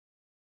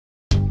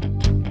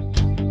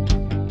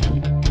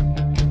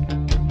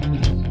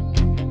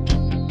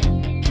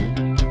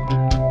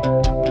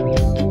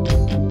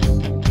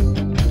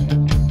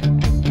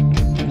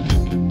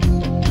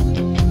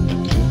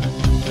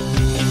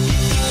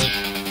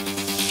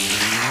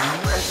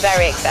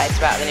very excited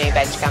about the new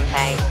bench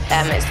campaign.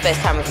 It's the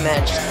first time we've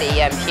merged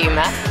the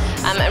humour.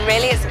 And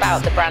really it's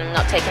about the brand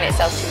not taking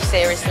itself too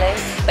seriously.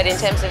 But in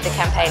terms of the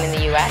campaign in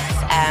the US,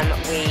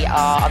 we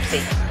are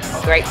obviously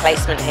great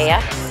placement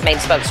here, main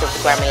sponsor of the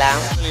GRAMMY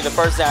Lounge. The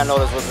first thing I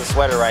noticed was the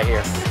sweater right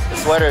here. The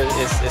sweater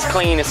is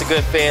clean, it's a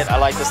good fit. I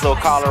like this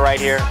little collar right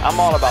here. I'm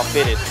all about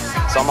fitted,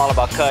 so I'm all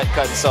about cut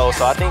and sew.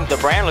 So I think the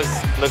brand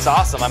looks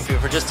awesome. I mean,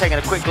 if we're just taking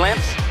a quick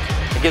glimpse,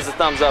 it gives a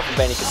thumbs up from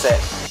Benny Cassette.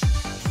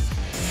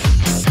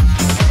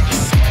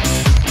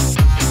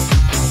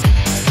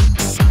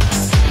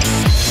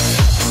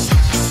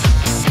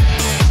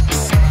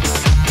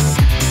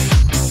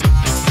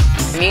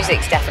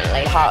 Music's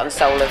definitely the heart and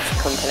soul of the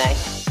company.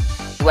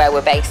 Where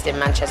we're based in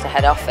Manchester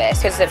head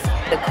office, because of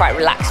the quite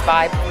relaxed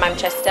vibe of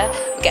Manchester,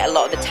 we get a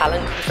lot of the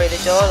talent come through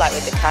the door, like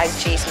with the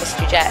Kaiser Chiefs,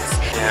 Mystery Jets.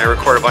 Yeah, I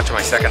recorded a bunch of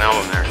my second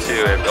album there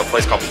too, at a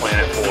place called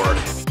Planet Ford.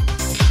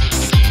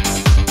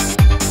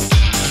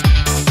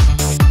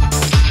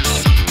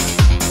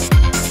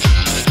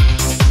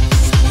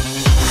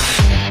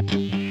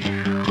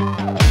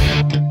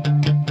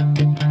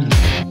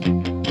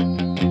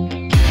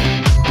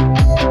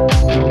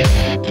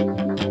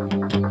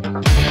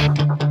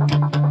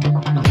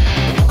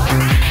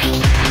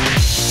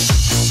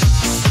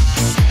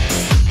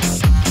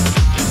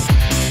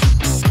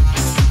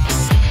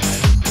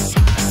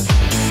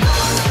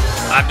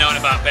 I've known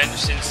about Bench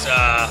since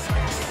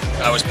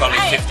I was probably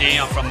 15.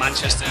 I'm from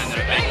Manchester and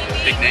they're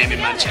a big name in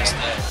Manchester.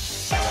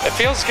 It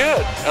feels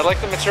good. I like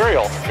the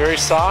material. Very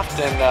soft,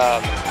 and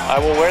I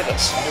will wear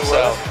this.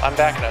 So I'm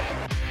backing it.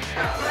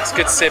 It's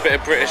good to see a bit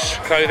of British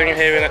clothing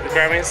here at the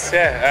Grammys.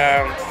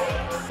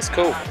 Yeah, it's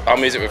cool. Our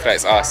music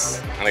reflects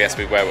us, and I guess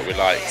we wear what we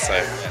like. So,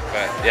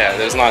 but yeah,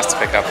 it was nice to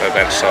pick up a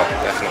Bench shot,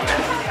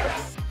 definitely.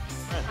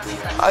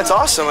 It's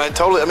awesome. I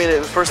mean, it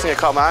was the first thing that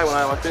caught my eye when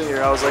I walked in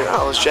here. I was like,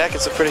 oh, those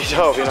jackets are pretty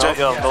dope, you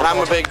know? And I'm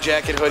a big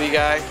jacket, hoodie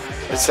guy.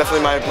 It's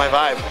definitely my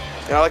vibe.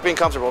 You know, I like being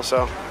comfortable,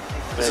 so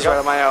this is right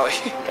up my alley.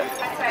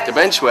 The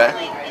bench wear,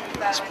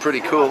 it's pretty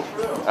cool.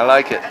 I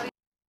like it.